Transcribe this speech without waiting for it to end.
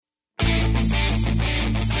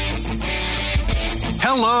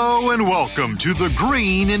Hello and welcome to the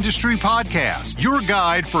Green Industry Podcast, your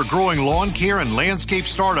guide for growing lawn care and landscape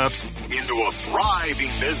startups into a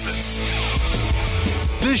thriving business.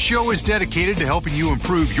 This show is dedicated to helping you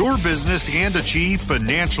improve your business and achieve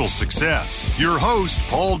financial success. Your host,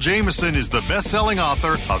 Paul Jameson, is the best-selling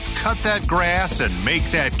author of Cut That Grass and Make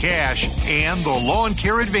That Cash and The Lawn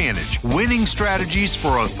Care Advantage, Winning Strategies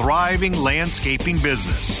for a Thriving Landscaping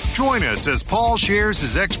Business. Join us as Paul shares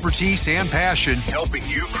his expertise and passion, helping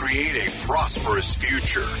you create a prosperous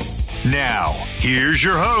future. Now, here's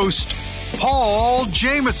your host, Paul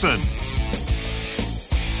Jameson.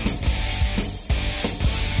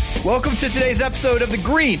 Welcome to today's episode of the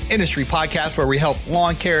Green Industry Podcast, where we help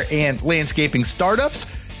lawn care and landscaping startups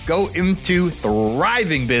go into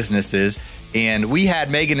thriving businesses. And we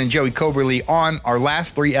had Megan and Joey Coberly on our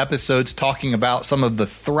last 3 episodes talking about some of the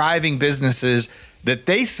thriving businesses that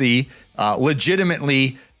they see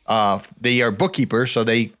legitimately. They are bookkeepers, so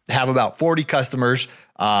they have about 40 customers.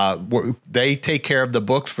 They take care of the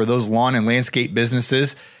books for those lawn and landscape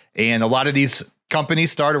businesses. And a lot of these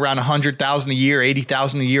companies start around $100,000 a year,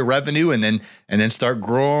 $80,000 a year revenue, and then start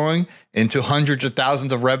growing into hundreds of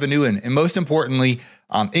thousands of revenue, and most importantly,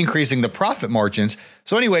 increasing the profit margins.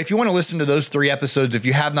 So anyway, if you want to listen to those 3 episodes, if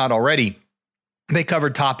you have not already, they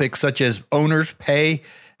covered topics such as owner's pay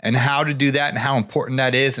and how to do that and how important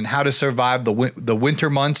that is, and how to survive the winter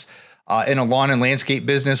months in a lawn and landscape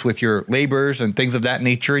business with your laborers and things of that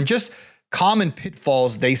nature, and just common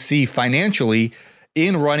pitfalls they see financially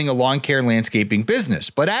in running a lawn care and landscaping business.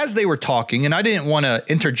 But as they were talking, and I didn't want to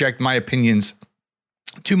interject my opinions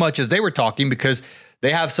too much as they were talking, because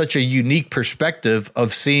they have such a unique perspective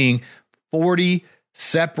of seeing 40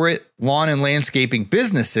 separate lawn and landscaping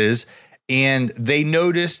businesses, and they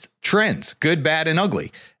noticed trends, good, bad, and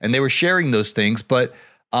ugly. And they were sharing those things. But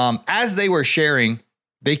as they were sharing,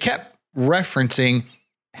 they kept referencing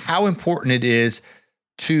how important it is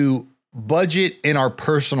to budget in our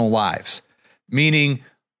personal lives. Meaning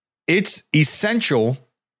it's essential,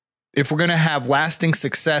 if we're going to have lasting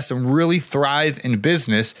success and really thrive in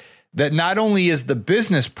business, that not only is the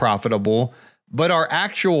business profitable, but our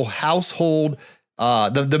actual household,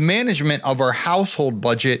 the management of our household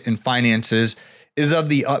budget and finances is of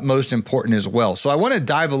the utmost importance as well. So I want to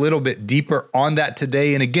dive a little bit deeper on that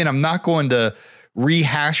today. And again, I'm not going to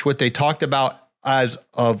rehash what they talked about as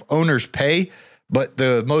of owner's pay, but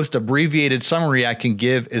the most abbreviated summary I can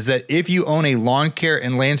give is that if you own a lawn care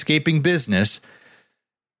and landscaping business,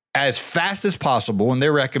 as fast as possible, and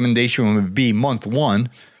their recommendation would be month 1,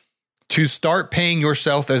 to start paying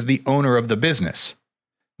yourself as the owner of the business.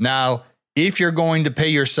 Now, if you're going to pay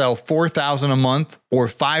yourself $4,000 a month or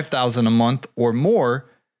 $5,000 a month or more,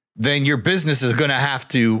 then your business is going to have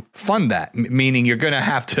to fund that, meaning you're going to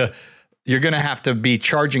have to be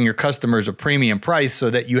charging your customers a premium price so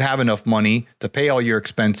that you have enough money to pay all your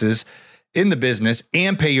expenses in the business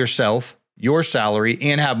and pay yourself your salary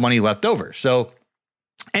and have money left over. So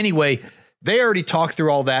anyway, they already talked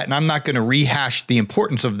through all that, and I'm not going to rehash the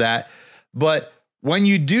importance of that. But when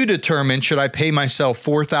you do determine, should I pay myself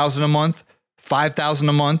 $4,000 a month, $5,000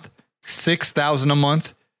 a month, $6,000 a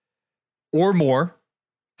month or more?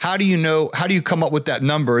 How do you come up with that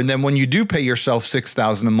number? And then when you do pay yourself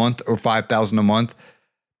 $6,000 a month or $5,000 a month,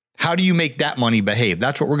 how do you make that money behave?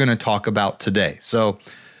 That's what we're going to talk about today. So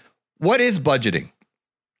what is budgeting?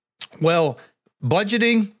 Well,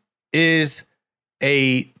 budgeting is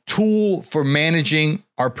a tool for managing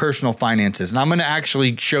our personal finances. And I'm going to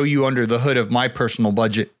actually show you under the hood of my personal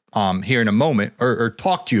budget here in a moment, or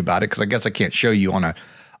talk to you about it, because I guess I can't show you on an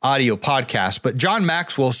audio podcast. But John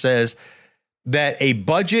Maxwell says that a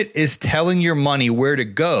budget is telling your money where to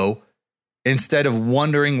go instead of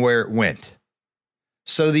wondering where it went.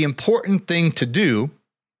 So the important thing to do,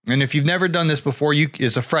 and if you've never done this before,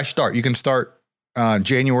 is a fresh start. You can start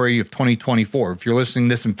January of 2024. If you're listening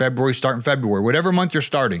to this in February, start in February. Whatever month you're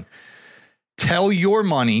starting, tell your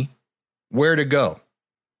money where to go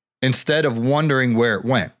instead of wondering where it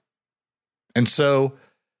went. And so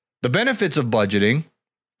the benefits of budgeting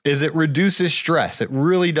is it reduces stress. It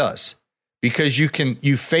really does. Because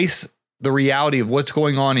you face the reality of what's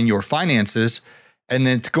going on in your finances, and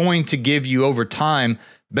it's going to give you over time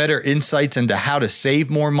better insights into how to save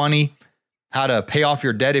more money, how to pay off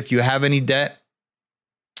your debt if you have any debt.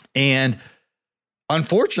 And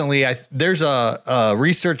unfortunately, there's a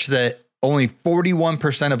research that only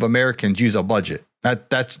 41% of Americans use a budget.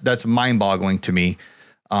 That's mind-boggling to me.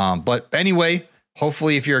 But anyway,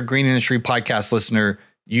 hopefully if you're a Green Industry Podcast listener,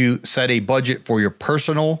 you set a budget for your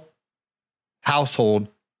personal household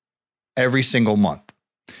every single month.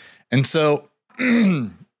 And so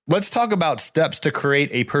let's talk about steps to create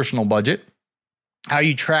a personal budget. how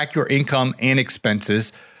you track your income and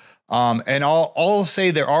expenses. And I'll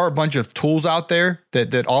say there are a bunch of tools out there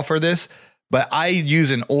that offer this, but I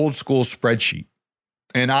use an old school spreadsheet.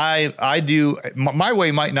 And I do, my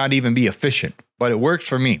way might not even be efficient, but it works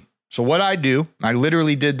for me. So what I do, I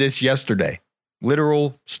literally did this yesterday,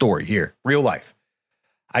 literal story here, real life.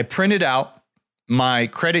 I printed out my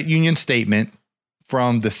credit union statement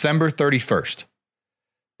from December 31st.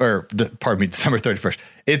 December 31st.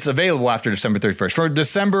 It's available after December 31st. For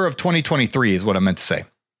December of 2023 is what I meant to say.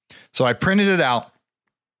 So I printed it out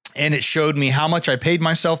and it showed me how much I paid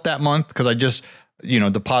myself that month because I just,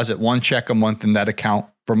 deposit one check a month in that account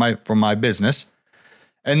for my business.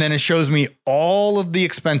 And then it shows me all of the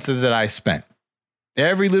expenses that I spent.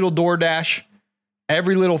 Every little DoorDash,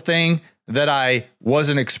 every little thing that I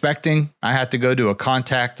wasn't expecting. I had to go to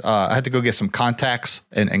I had to go get some contacts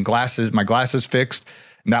and glasses, my glasses fixed.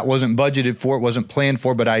 And that wasn't budgeted for, it wasn't planned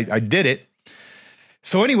for, but I did it.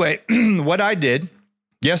 So anyway, what I did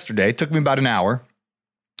yesterday, it took me about an hour.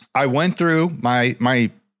 I went through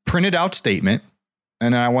my printed out statement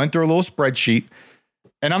and I went through a little spreadsheet.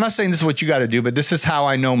 And I'm not saying this is what you got to do, but this is how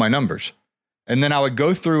I know my numbers. And then I would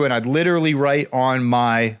go through and I'd literally write on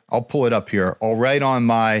I'll pull it up here. I'll write on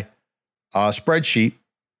my spreadsheet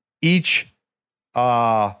each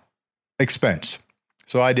expense.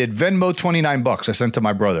 So I did Venmo, $29 I sent to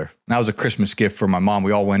my brother. That was a Christmas gift for my mom.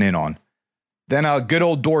 We all went in on. Then a good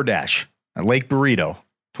old DoorDash, a Lake Burrito,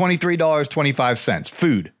 $23.25,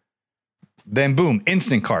 food. Then boom,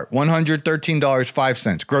 Instant Cart,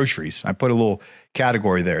 $113.05, groceries. I put a little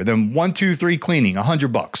category there. Then 1, 2, 3 cleaning,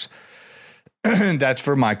 $100. That's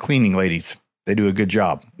for my cleaning ladies. They do a good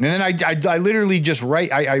job. And then I literally just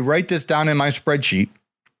write this down in my spreadsheet.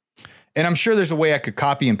 And I'm sure there's a way I could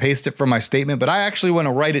copy and paste it from my statement, but I actually want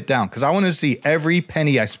to write it down because I want to see every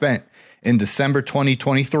penny I spent in December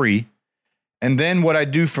 2023. And then what I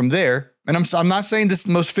do from there, and I'm not saying this is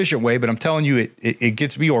the most efficient way, but I'm telling you it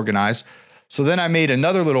gets me organized. So then I made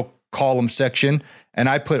another little column section and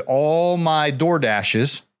I put all my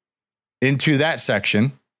DoorDashes into that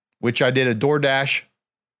section, which I did a DoorDash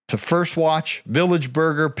to First Watch, Village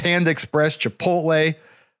Burger, Panda Express, Chipotle,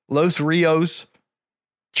 Los Rios,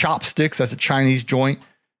 Chopsticks, that's a Chinese joint,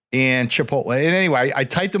 and Chipotle. And anyway, I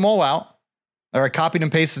typed them all out, or I copied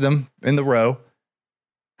and pasted them in the row.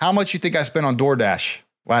 How much you think I spent on DoorDash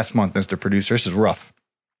last month, Mr. Producer? This is rough.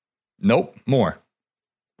 Nope, more.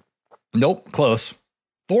 Nope, close.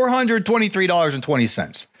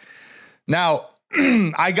 $423.20. Now,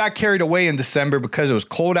 I got carried away in December because it was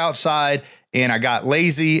cold outside and I got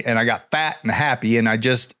lazy and I got fat and happy. And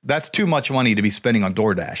that's too much money to be spending on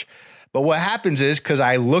DoorDash. But what happens is because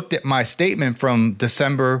I looked at my statement from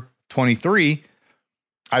December 23,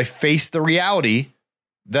 I faced the reality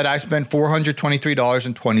that I spent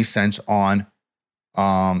 $423.20 on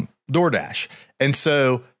DoorDash.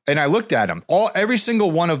 And I looked at them. Every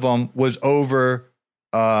single one of them was over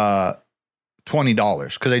 $20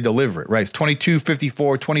 because they deliver it, right? It's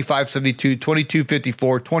 $22.54, $25.72,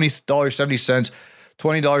 $22.54, $20.70,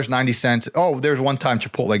 $20.90. Oh, there's one time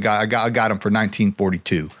Chipotle I got them for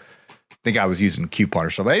 $19.42. I think I was using a coupon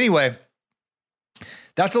or something. Anyway,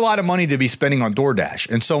 that's a lot of money to be spending on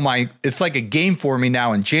DoorDash. And so it's like a game for me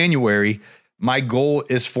now in January. My goal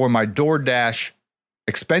is for my DoorDash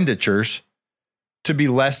expenditures to be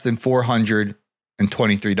less than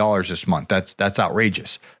 $423 this month. That's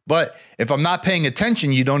outrageous. But if I'm not paying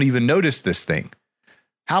attention, you don't even notice this thing.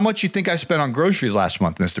 How much you think I spent on groceries last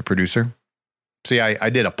month, Mr. Producer? See,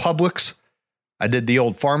 I did a Publix. I did the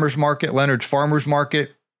old farmer's market, Leonard's Farmer's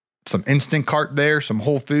Market, some Instant Cart there, some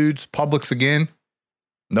Whole Foods, Publix again.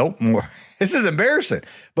 Nope, more. This is embarrassing.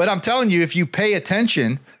 But I'm telling you, if you pay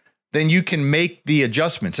attention, then you can make the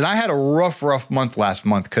adjustments. And I had a rough month last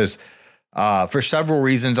month because for several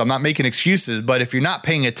reasons, I'm not making excuses, but if you're not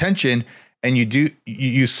paying attention and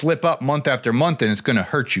you slip up month after month, then it's going to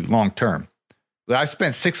hurt you long term. I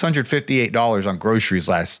spent $658 on groceries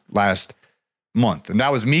last month. And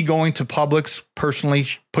that was me going to Publix personally,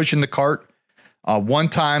 pushing the cart. One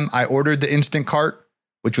time I ordered the Instant Cart,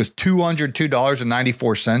 which was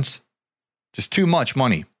 $202.94. Just too much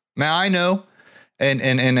money. Now I know, and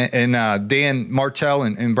Dan Martell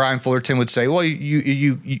and Brian Fullerton would say, well,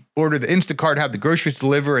 you order the Instacart, have the groceries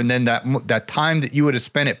deliver, and then that time that you would have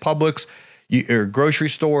spent at Publix or grocery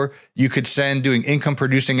store, you could spend doing income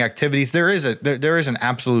producing activities. There is an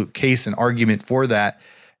absolute case and argument for that,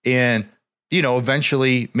 and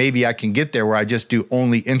eventually maybe I can get there where I just do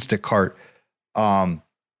only Instacart.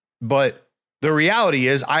 But the reality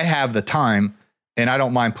is I have the time and I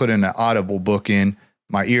don't mind putting an Audible book in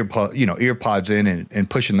my earpods in and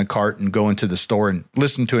pushing the cart and going to the store and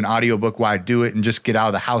listen to an audiobook while I do it and just get out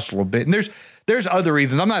of the house a little bit. And there's other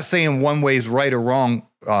reasons. I'm not saying one way is right or wrong.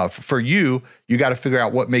 For you got to figure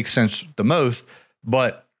out what makes sense the most.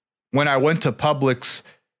 But when I went to Publix,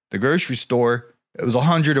 the grocery store, it was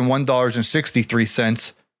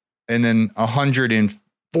 $101.63 and then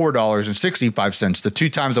 $104.65 the two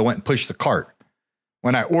times I went and pushed the cart.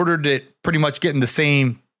 When I ordered it, pretty much getting the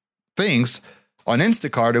same things on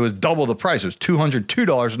Instacart, it was double the price. It was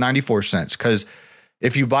 $202.94 because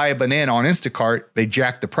if you buy a banana on Instacart, they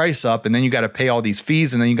jack the price up and then you got to pay all these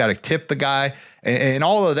fees and then you got to tip the guy and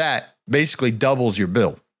all of that basically doubles your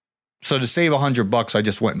bill. So to save $100, I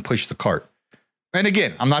just went and pushed the cart. And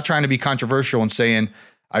again, I'm not trying to be controversial and saying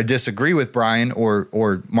I disagree with Brian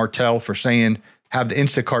or Martell for saying have the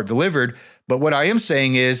Instacart delivered. But what I am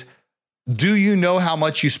saying is, do you know how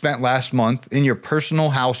much you spent last month in your personal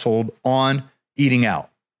household on eating out?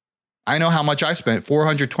 I know how much I spent,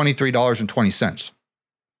 $423.20.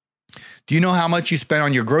 Do you know how much you spent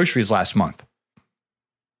on your groceries last month?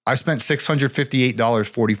 I spent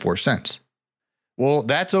 $658.44. Well,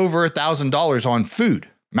 that's over $1,000 on food.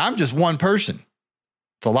 I'm just one person.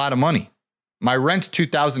 It's a lot of money. My rent's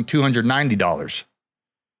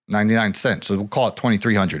 $2,290.99. So we'll call it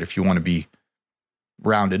 $2,300 if you want to be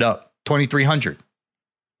rounded up. $2,300.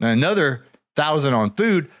 And another $1,000 on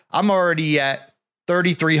food. I'm already at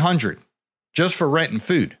 $3,300 just for rent and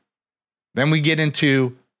food. Then we get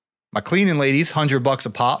into my cleaning ladies, $100 a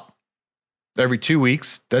pop every 2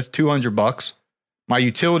 weeks. That's $200. My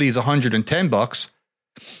utilities, $110.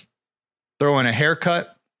 Throw in a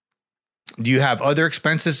haircut. Do you have other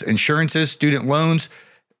expenses, insurances, student loans?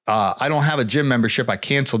 I don't have a gym membership. I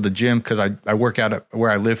canceled the gym because I work out where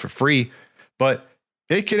I live for free, but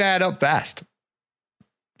it can add up fast.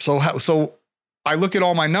 So I look at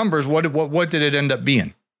all my numbers. What did it end up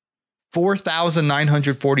being?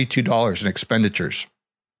 $4,942 in expenditures.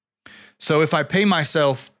 So if I pay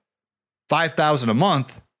myself $5,000 a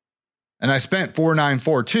month and I spent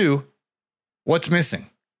 $4,942, what's missing?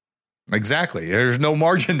 Exactly. There's no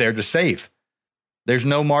margin there to save. There's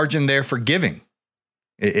no margin there for giving.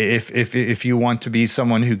 If you want to be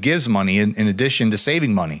someone who gives money in addition to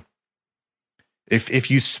saving money.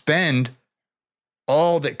 If you spend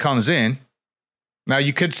all that comes in, now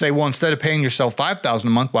you could say, well, instead of paying yourself $5,000 a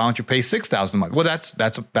month, why don't you pay $6,000 a month? Well, that's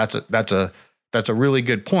a really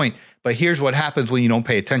good point. But here's what happens when you don't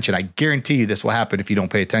pay attention. I guarantee you this will happen if you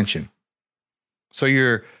don't pay attention. So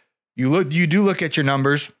you do look at your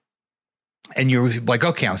numbers and you're like,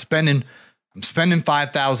 okay, I'm spending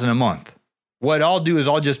 $5,000 a month. What I'll do is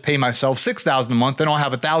I'll just pay myself $6,000 a month, then I'll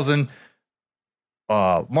have $1,000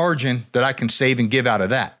 margin that I can save and give out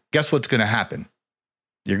of that. Guess what's going to happen?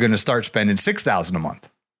 You're going to start spending $6,000 a month.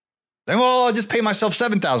 Then, well, I'll just pay myself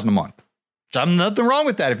 $7,000 a month. There's nothing wrong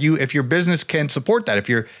with that. If your business can support that, if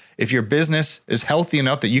your business is healthy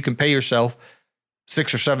enough that you can pay yourself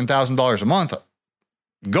 $6,000 or $7,000 a month,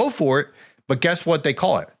 go for it. But guess what they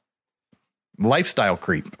call it? Lifestyle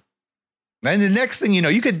creep. And the next thing you know,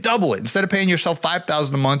 you could double it. Instead of paying yourself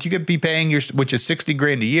 $5,000 a month, you could be paying which is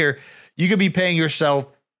 $60,000 a year. You could be paying yourself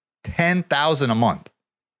 $10,000 a month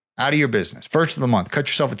out of your business. First of the month, cut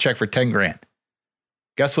yourself a check for $10,000.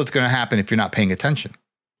 Guess what's going to happen if you're not paying attention?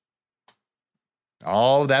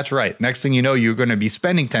 Oh, that's right. Next thing you know, you're going to be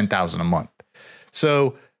spending $10,000 a month.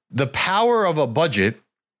 So the power of a budget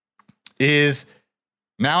is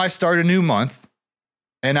now I start a new month.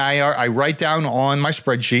 And I write down on my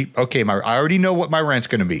spreadsheet, okay, I already know what my rent's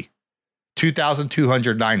going to be,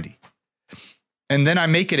 $2,290. And then I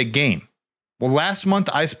make it a game. Well, last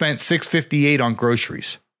month I spent $658 on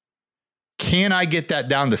groceries. Can I get that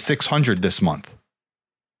down to $600 this month?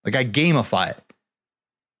 Like I gamify it.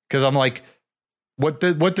 Because I'm like, what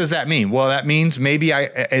does that mean? Well, that means maybe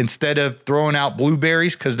I, instead of throwing out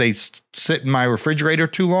blueberries because they sit in my refrigerator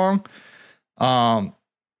too long,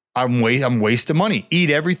 I'm wasting money. Eat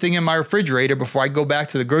everything in my refrigerator before I go back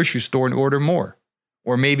to the grocery store and order more.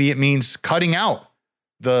 Or maybe it means cutting out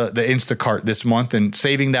the Instacart this month and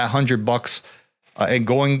saving that $100 and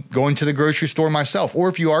going to the grocery store myself. Or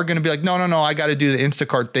if you are going to be like, no, I got to do the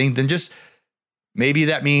Instacart thing, then just maybe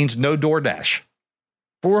that means no DoorDash.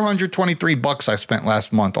 $423 I spent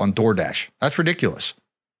last month on DoorDash. That's ridiculous.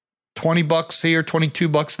 $20 here,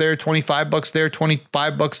 $22 there, $25 there,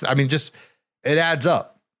 $25. I mean, just it adds up.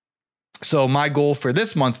 So my goal for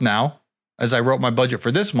this month now, as I wrote my budget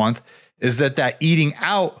for this month, is that eating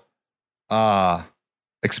out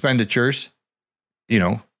expenditures,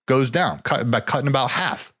 goes down, cutting about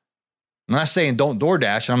half. I'm not saying don't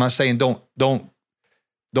DoorDash, and I'm not saying don't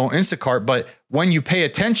Instacart, but when you pay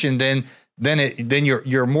attention, then then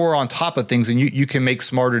you're more on top of things and you can make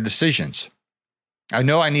smarter decisions. I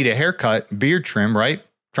know I need a haircut, beard trim, right?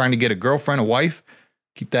 Trying to get a girlfriend, a wife,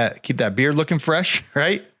 keep that beard looking fresh,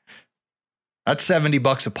 right? That's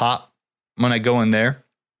 $70 a pop when I go in there.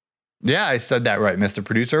 Yeah, I said that right, Mr.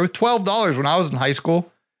 Producer. It was $12 when I was in high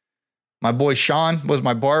school. My boy Sean was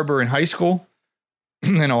my barber in high school.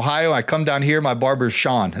 In Ohio, I come down here, my barber's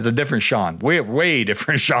Sean. It's a different Sean. Way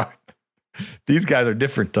different Sean. These guys are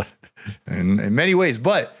different in many ways.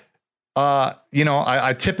 But,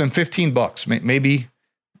 I tip him $15. Maybe,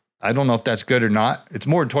 I don't know if that's good or not. It's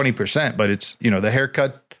more than 20%, but it's, the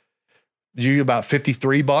haircut is usually about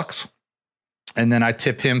 $53. And then I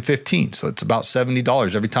tip him $15. So it's about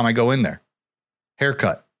 $70 every time I go in there.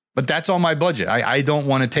 Haircut. But that's on my budget. I don't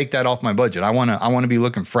want to take that off my budget. I want to be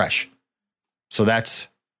looking fresh. So that's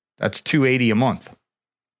 $280 a month.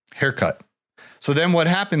 Haircut. So then what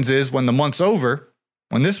happens is when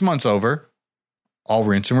this month's over, I'll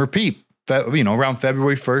rinse and repeat. Around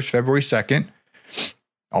February 1st, February 2nd,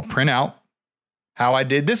 I'll print out how I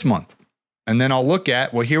did this month. And then I'll look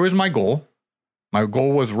at, well, here was my goal. My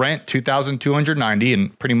goal was rent $2,290,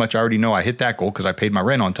 and pretty much I already know I hit that goal because I paid my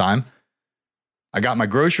rent on time. I got my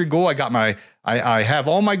grocery goal. I have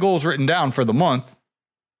all my goals written down for the month,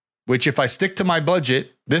 which if I stick to my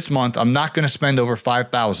budget this month, I'm not going to spend over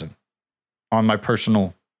 $5,000 on my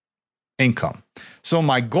personal income. So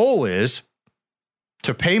my goal is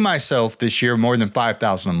to pay myself this year more than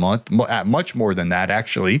 $5,000 a month, much more than that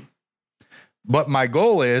actually. But my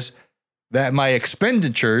goal is that my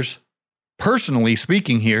expenditures, personally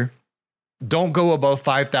speaking here, don't go above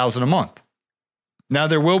 $5,000 a month. Now,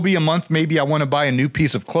 there will be a month, maybe I want to buy a new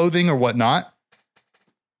piece of clothing or whatnot,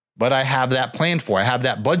 but I have that planned for. I have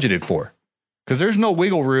that budgeted for because there's no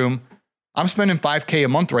wiggle room. I'm spending $5,000 a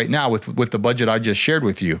month right now with the budget I just shared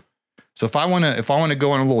with you. So if I want to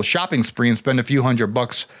go on a little shopping spree and spend a few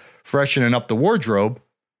 $100 freshening up the wardrobe,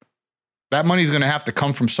 that money's going to have to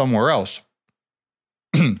come from somewhere else.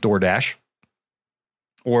 DoorDash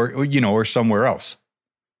or somewhere else.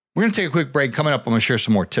 We're going to take a quick break. Coming up, I'm going to share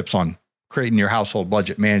some more tips on creating your household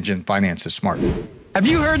budget, managing finances smart. Have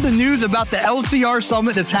you heard the news about the LCR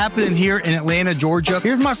Summit that's happening here in Atlanta, Georgia?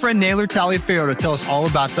 Here's my friend Naylor Taliaferro to tell us all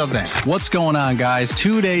about the event. What's going on, guys?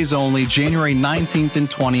 2 days only, January 19th and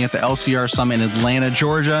 20th, the LCR Summit in Atlanta,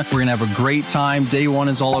 Georgia. We're going to have a great time. Day one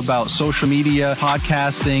is all about social media,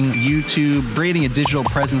 podcasting, YouTube, creating a digital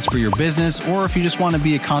presence for your business, or if you just want to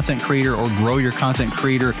be a content creator or grow your content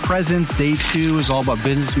creator presence. Day two is all about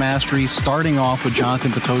business mastery, starting off with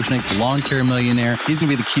Jonathan Potocznik, the lawn care millionaire. He's going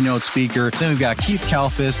to be the keynote speaker. Then we've got Keith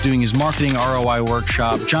Kalfas doing his marketing ROI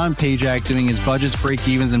workshop, John Pajak doing his budgets,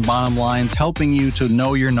 break-evens, and bottom lines, helping you to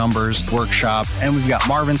know your numbers workshop. And we've got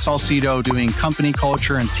Marvin Salcido doing company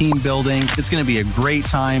culture and team building. It's going to be a great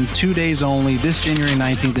time. 2 days only, this January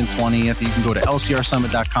 19th and 20th. You can go to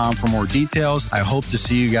lcrsummit.com for more details. I hope to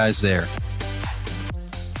see you guys there.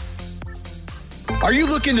 Are you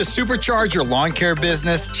looking to supercharge your lawn care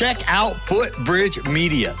business? Check out Footbridge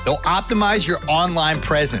Media. They'll optimize your online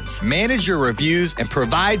presence, manage your reviews, and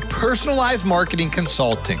provide personalized marketing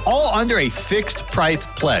consulting, all under a fixed price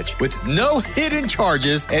pledge with no hidden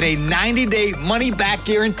charges and a 90-day money-back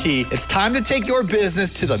guarantee. It's time to take your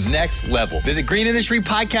business to the next level. Visit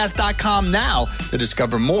greenindustrypodcast.com now to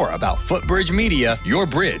discover more about Footbridge Media, your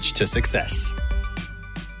bridge to success.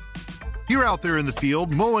 You're out there in the field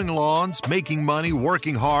mowing lawns, making money,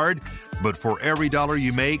 working hard, but for every dollar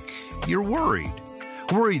you make, you're worried.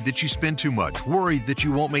 Worried that you spend too much, worried that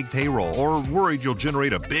you won't make payroll, or worried you'll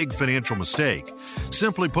generate a big financial mistake.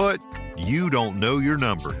 Simply put, you don't know your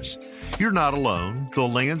numbers. You're not alone. The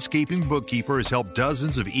Landscaping Bookkeeper has helped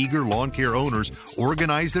dozens of eager lawn care owners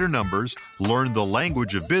organize their numbers, learn the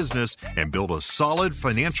language of business, and build a solid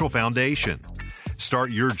financial foundation.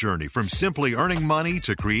 Start your journey from simply earning money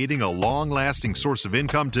to creating a long-lasting source of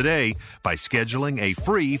income today by scheduling a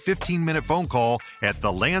free 15-minute phone call at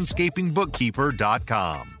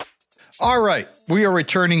thelandscapingbookkeeper.com. All right, we are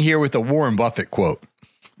returning here with a Warren Buffett quote.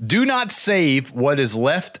 Do not save what is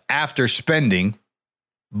left after spending,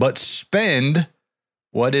 but spend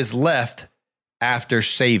what is left after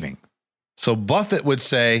saving. So Buffett would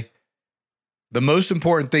say the most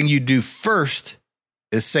important thing you do first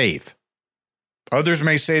is save. Others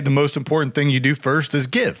may say the most important thing you do first is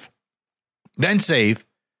give, then save,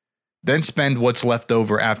 then spend what's left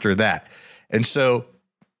over after that. And so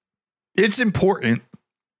it's important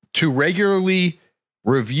to regularly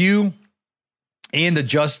review and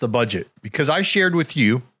adjust the budget, because I shared with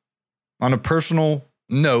you on a personal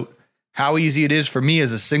note how easy it is for me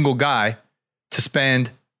as a single guy to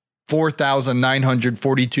spend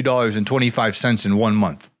 $4,942.25 in 1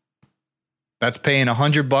 month. That's paying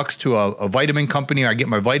 $100 to a vitamin company. I get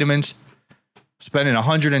my vitamins, spending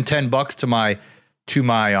 $110 to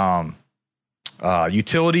my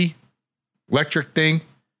utility electric thing,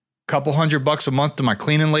 couple $100 a month to my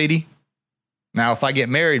cleaning lady. Now, if I get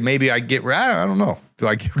married, maybe I don't know. Do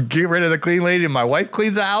I get rid of the cleaning lady and my wife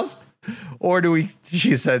cleans the house? Or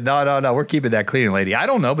she said, no, we're keeping that cleaning lady. I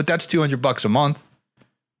don't know, but that's $200 a month.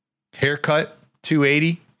 Haircut,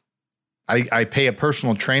 $280. I pay a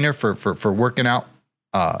personal trainer for working out,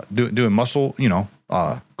 doing muscle,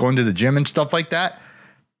 going to the gym and stuff like that.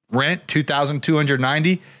 Rent,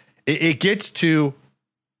 $2,290. It gets to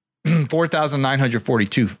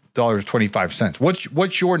 $4,942.25.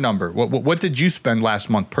 What's your number? What did you spend last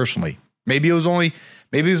month personally? Maybe it was only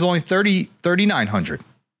 $3,900.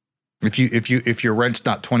 If your rent's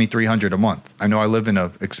not $2,300 a month. I know I live in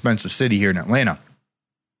an expensive city here in Atlanta.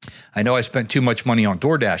 I know I spent too much money on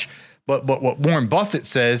DoorDash, but what Warren Buffett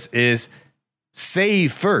says is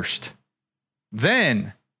save first.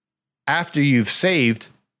 Then after you've saved,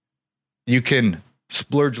 you can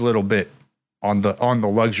splurge a little bit on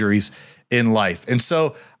the luxuries in life. And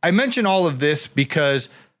so I mention all of this because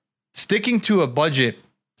sticking to a budget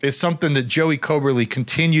is something that Joey Coberly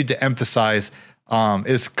continued to emphasize.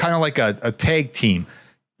 Is kind of like a tag team.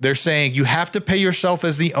 They're saying you have to pay yourself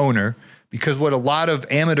as the owner, because what a lot of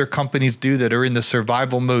amateur companies do that are in the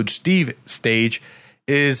survival mode stage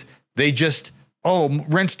is they just,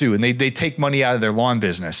 rent's due, and they take money out of their lawn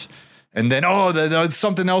business. And then,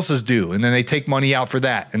 something else is due. And then they take money out for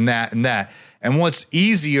that and that and that. And what's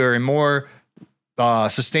easier and more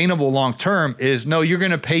sustainable long-term is, no, you're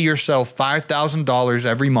going to pay yourself $5,000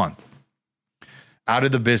 every month out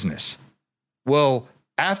of the business. Well,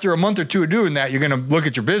 after a month or two of doing that, you're going to look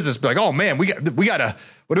at your business, be like, oh man, what do we got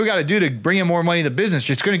to do to bring in more money to the business?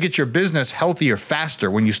 It's going to get your business healthier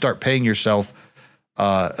faster when you start paying yourself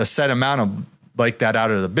a set amount of like that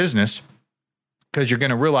out of the business, because you're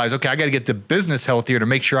going to realize, okay, I got to get the business healthier to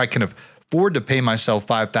make sure I can afford to pay myself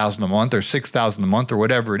 $5,000 a month or $6,000 a month or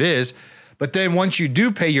whatever it is. But then once you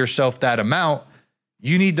do pay yourself that amount,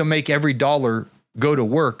 you need to make every dollar go to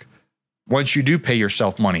work once you do pay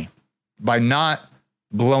yourself money, by not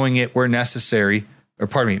blowing it where necessary, or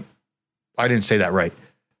pardon me, I didn't say that right.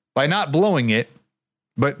 By not blowing it,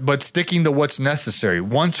 but sticking to what's necessary.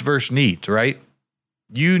 Wants versus needs, right?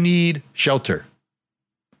 You need shelter.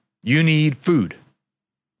 You need food.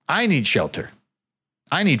 I need shelter.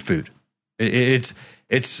 I need food. It's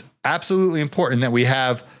absolutely important that we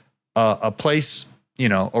have a place,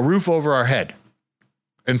 a roof over our head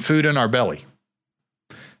and food in our belly.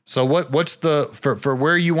 So what's for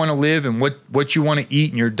where you want to live and what you want to eat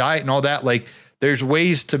and your diet and all that? Like, there's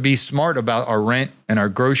ways to be smart about our rent and our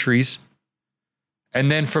groceries.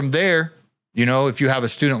 And then from there, if you have a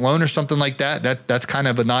student loan or something like that's kind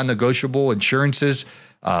of a non-negotiable. Insurances,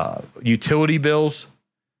 utility bills,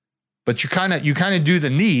 but you kind of do the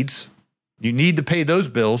needs. You need to pay those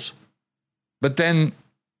bills, but then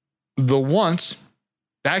the wants,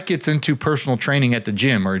 that gets into personal training at the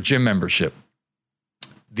gym or a gym membership.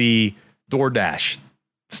 The DoorDash,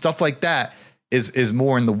 stuff like that is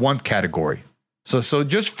more in the want category. So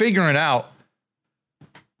just figuring out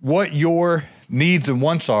what your needs and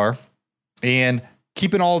wants are and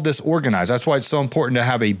keeping all of this organized. That's why it's so important to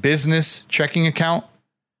have a business checking account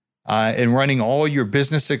and running all your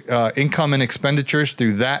business income and expenditures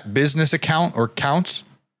through that business account or counts.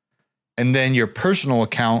 And then your personal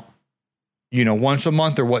account, once a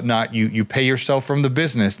month or whatnot, you pay yourself from the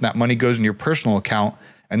business. And that money goes in your personal account.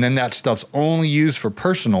 And then that stuff's only used for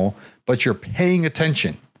personal, but you're paying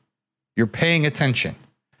attention. You're paying attention.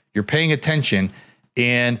 You're paying attention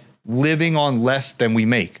and living on less than we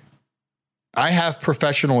make. I have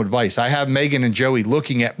professional advice. I have Megan and Joey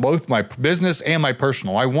looking at both my business and my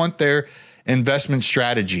personal. I want their investment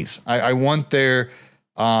strategies. I want they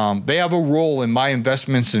have a role in my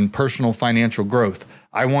investments in personal financial growth.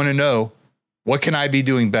 I want to know, what can I be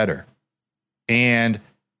doing better? And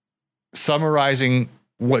summarizing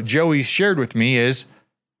what Joey shared with me is,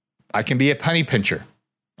 I can be a penny pincher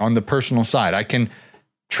on the personal side. I can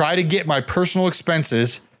try to get my personal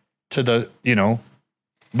expenses to the,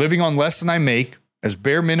 living on less than I make, as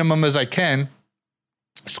bare minimum as I can,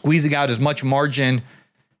 squeezing out as much margin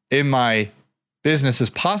in my business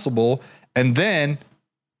as possible. And then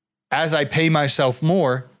as I pay myself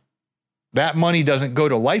more, that money doesn't go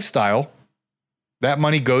to lifestyle. That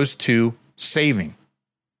money goes to saving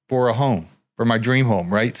for a home, for my dream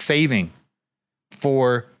home, right? Saving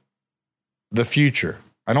for the future.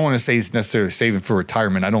 I don't want to say it's necessarily saving for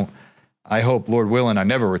retirement. I hope, Lord willing, I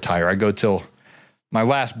never retire. I go till my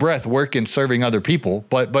last breath working, serving other people.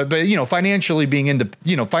 But financially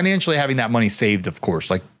financially having that money saved, of course,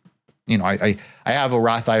 like, I have a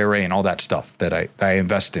Roth IRA and all that stuff that I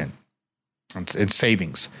invest in. It's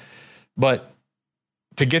savings. But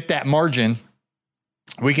to get that margin,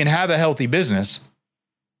 we can have a healthy business.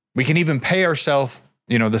 We can even pay ourselves,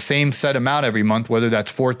 the same set amount every month, whether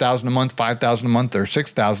that's $4,000 a month, $5,000 a month, or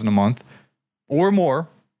 $6,000 a month or more.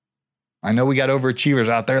 I know we got overachievers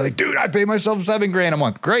out there like, dude, I pay myself $7,000 a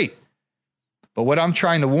month. Great. But what I'm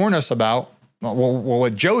trying to warn us about,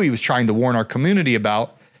 what Joey was trying to warn our community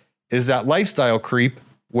about, is that lifestyle creep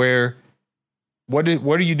where what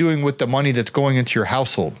are you doing with the money that's going into your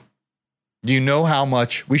household? Do you know how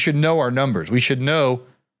much? We should know our numbers. We should know,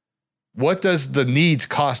 what does the needs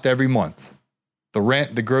cost every month? The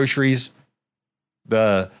rent, the groceries,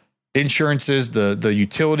 the insurances, the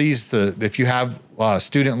utilities, if you have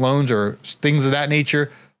student loans or things of that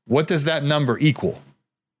nature, what does that number equal?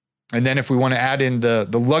 And then if we want to add in the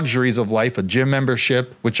luxuries of life, a gym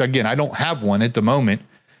membership, which again, I don't have one at the moment,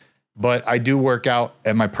 but I do work out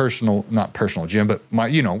at my not personal gym, but my,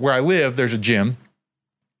 where I live, there's a gym.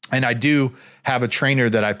 And I do have a trainer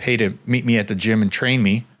that I pay to meet me at the gym and train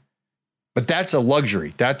me. But that's a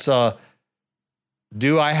luxury.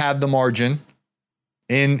 Do I have the margin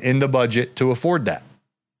in the budget to afford that?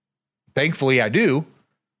 Thankfully I do.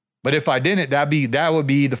 But if I didn't, that would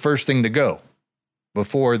be the first thing to go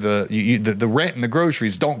before the rent and the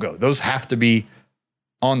groceries don't go. Those have to be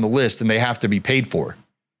on the list and they have to be paid for.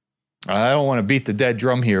 I don't want to beat the dead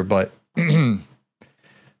drum here, but let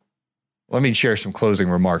me share some closing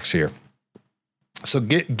remarks here. So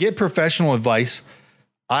get professional advice.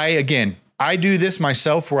 I do this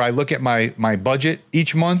myself where I look at my budget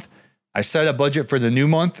each month. I set a budget for the new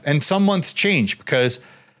month, and some months change because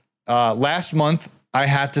last month I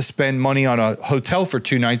had to spend money on a hotel for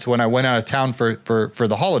 2 nights when I went out of town for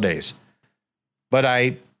the holidays. But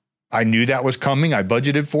I knew that was coming. I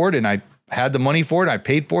budgeted for it and I had the money for it. I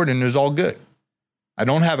paid for it and it was all good. I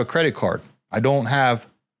don't have a credit card. I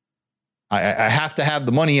have to have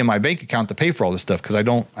the money in my bank account to pay for all this stuff because I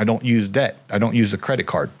don't use debt. I don't use the credit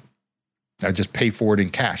card. I just pay for it in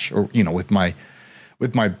cash or, with my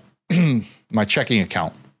my checking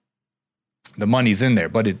account. The money's in there,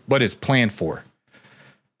 but it's planned for.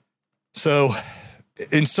 So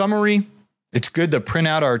in summary, it's good to print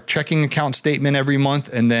out our checking account statement every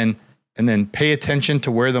month and then pay attention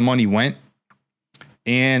to where the money went.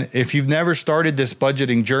 And if you've never started this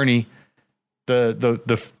budgeting journey,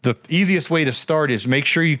 the easiest way to start is make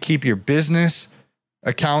sure you keep your business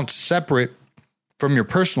accounts separate from your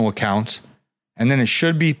personal accounts. And then it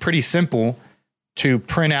should be pretty simple to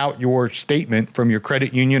print out your statement from your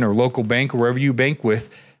credit union or local bank or wherever you bank with.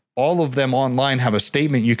 All of them online have a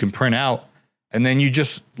statement you can print out. And then you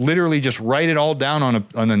just literally just write it all down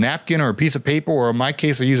on a napkin or a piece of paper, or in my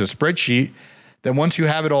case, I use a spreadsheet. Then once you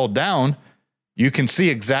have it all down, you can see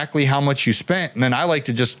exactly how much you spent. And then I like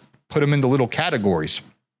to just put them into little categories.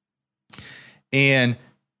 And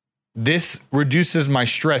this reduces my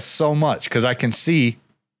stress so much because I can see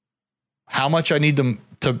how much I need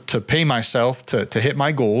to pay myself to hit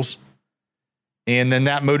my goals. And then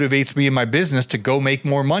that motivates me in my business to go make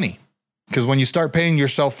more money. Because when you start paying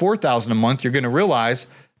yourself $4,000 a month, you're going to realize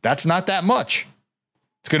that's not that much.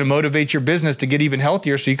 It's going to motivate your business to get even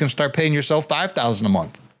healthier so you can start paying yourself $5,000 a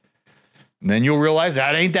month. And then you'll realize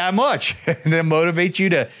that ain't that much. And then motivate you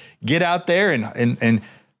to get out there and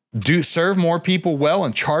serve more people well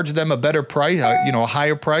and charge them a better price, a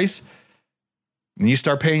higher price. And you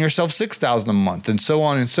start paying yourself $6,000 a month and so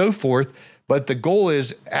on and so forth. But the goal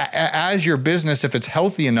is, as your business, if it's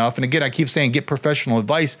healthy enough, and again, I keep saying get professional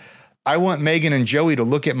advice. I want Megan and Joey to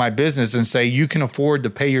look at my business and say, you can afford to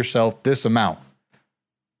pay yourself this amount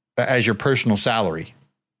as your personal salary.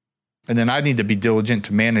 And then I need to be diligent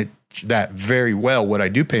to manage that very well, what I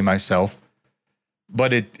do pay myself.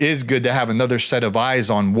 But it is good to have another set of eyes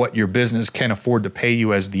on what your business can afford to pay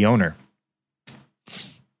you as the owner.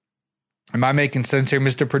 Am I making sense here,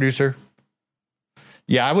 Mr. Producer?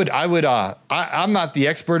 Yeah, I'm not the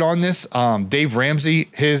expert on this. Dave Ramsey,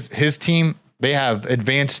 his team, they have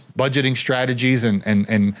advanced budgeting strategies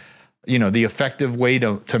and the effective way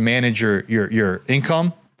to manage your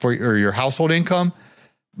income or your household income.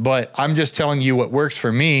 But I'm just telling you what works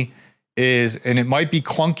for me is, and it might be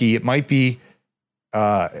clunky, it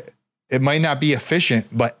might not be efficient,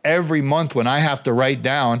 but every month when I have to write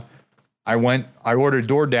down, I ordered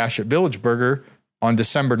DoorDash at Village Burger on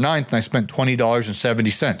December 9th and I spent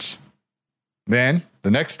 $20.70. Then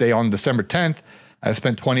the next day on December 10th, I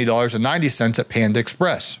spent $20.90 at Panda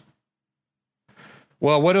Express.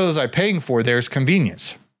 Well, what was I paying for? There's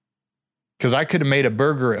convenience. because I could have made a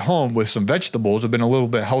burger at home with some vegetables, have been a little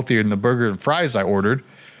bit healthier than the burger and fries I ordered.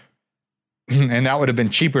 And that would have been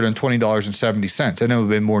cheaper than $20.70. And it would have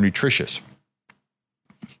been more nutritious.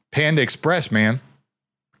 Panda Express, man,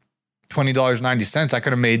 $20.90. I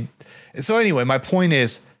could have made. So anyway, my point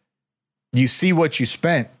is, you see what you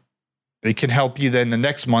spent. It can help you then the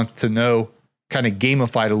next month to know, kind of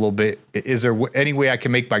gamify it a little bit. Is there any way I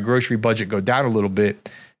can make my grocery budget go down a little bit?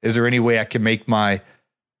 Is there any way I can make my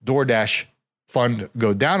DoorDash fund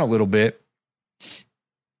go down a little bit?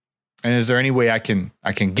 And is there any way I can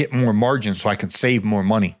get more margin so I can save more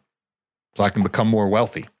money, so I can become more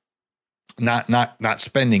wealthy, not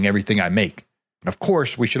spending everything I make? And of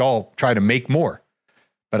course, we should all try to make more.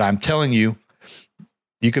 But I'm telling you,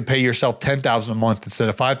 you could pay yourself $10,000 a month instead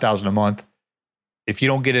of $5,000 a month. If you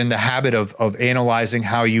don't get in the habit of analyzing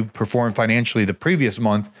how you perform financially the previous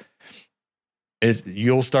month,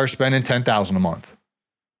 you'll start spending $10,000 a month.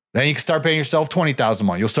 Then you can start paying yourself $20,000 a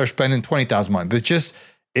month. You'll start spending $20,000 a month.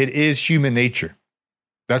 It is human nature.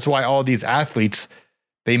 That's why all these athletes,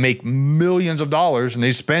 they make millions of dollars and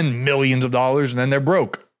they spend millions of dollars and then they're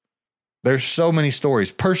broke. There's so many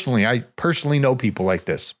stories. I personally know people like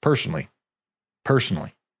this. Personally.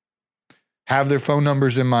 Have their phone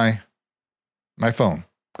numbers in my phone.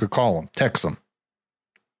 Could call them, text them.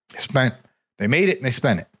 They made it and they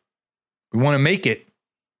spent it. We want to make it.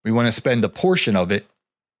 We want to spend a portion of it.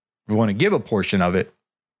 We want to give a portion of it.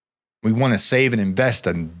 We want to save and invest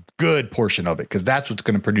a good portion of it, because that's what's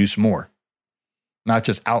going to produce more. Not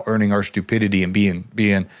just out earning our stupidity and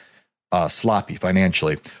being sloppy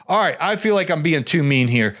financially. All right, I feel like I'm being too mean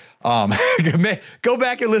here. Go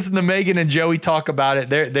back and listen to Megan and Joey talk about it.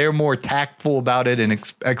 They're more tactful about it and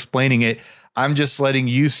explaining it. I'm just letting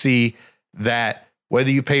you see that whether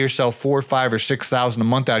you pay yourself $4,000 or $5,000 or $6,000 a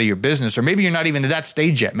month out of your business, or maybe you're not even to that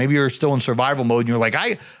stage yet. Maybe you're still in survival mode and you're like,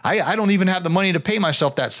 I don't even have the money to pay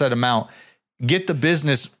myself that set amount. Get the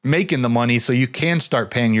business making the money so you can start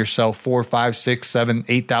paying yourself $4,000, $5,000, $6,000,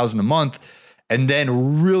 $7,000, $8,000 a month, and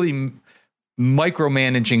then really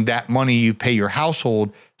micromanaging that money you pay your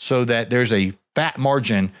household so that there's a fat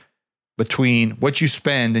margin between what you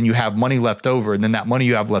spend and you have money left over, and then that money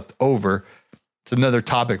you have left over. It's another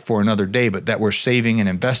topic for another day, but that we're saving and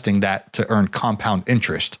investing that to earn compound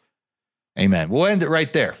interest. Amen. We'll end it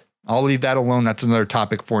right there. I'll leave that alone. That's another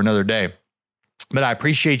topic for another day. But I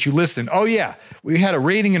appreciate you listening. Oh, yeah. We had a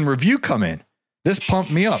rating and review come in. This pumped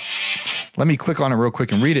me up. Let me click on it real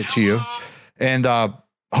quick and read it to you. And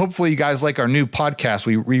hopefully you guys like our new podcast.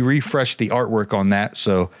 We refresh the artwork on that.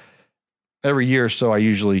 So every year or so, I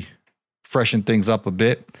usually freshen things up a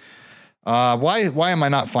bit. Why am I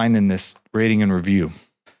not finding this rating and review?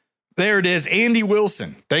 There it is. Andy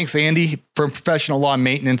Wilson. Thanks, Andy, from Professional Lawn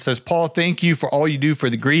Maintenance. Says, Paul, thank you for all you do for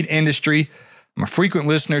the green industry. I'm a frequent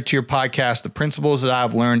listener to your podcast. The principles that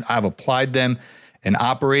I've learned, I've applied them in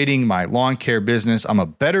operating my lawn care business. I'm a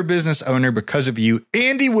better business owner because of you,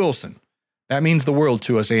 Andy Wilson. That means the world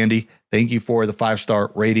to us, Andy. Thank you for the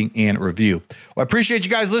 5-star rating and review. Well, I appreciate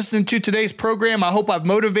you guys listening to today's program. I hope I've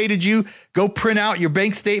motivated you. Go print out your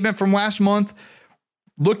bank statement from last month.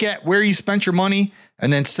 Look at where you spent your money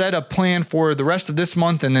and then set a plan for the rest of this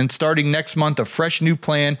month, and then starting next month, a fresh new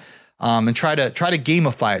plan, and try to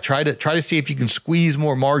gamify it. Try to see if you can squeeze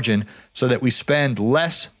more margin so that we spend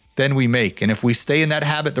less than we make. And if we stay in that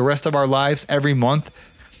habit the rest of our lives, every month,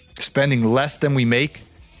 spending less than we make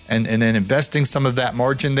and then investing some of that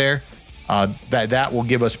margin there, that will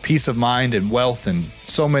give us peace of mind and wealth and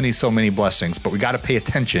so many blessings. But we got to pay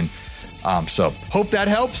attention. So hope that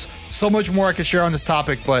helps. So much more I could share on this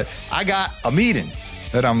topic, but I got a meeting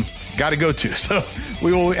that I'm got to go to. So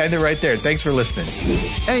we will end it right there. Thanks for listening.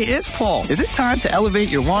 Hey, it's Paul. Is it time to elevate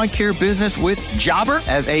your lawn care business with Jobber?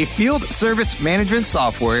 As a field service management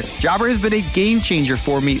software, Jobber has been a game changer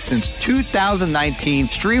for me since 2019,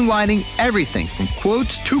 streamlining everything from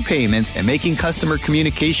quotes to payments and making customer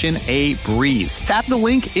communication a breeze. Tap the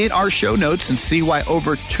link in our show notes and see why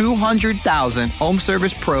over 200,000 home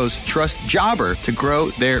service pros trust Jobber to grow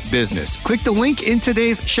their business. Click the link in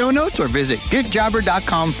today's show notes or visit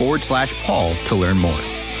getjobber.com/Paul to learn more.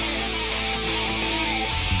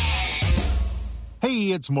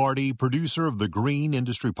 Hey, it's Marty, producer of the Green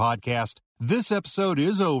Industry Podcast. This episode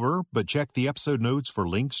is over, but check the episode notes for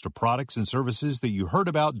links to products and services that you heard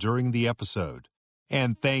about during the episode.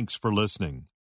 And thanks for listening.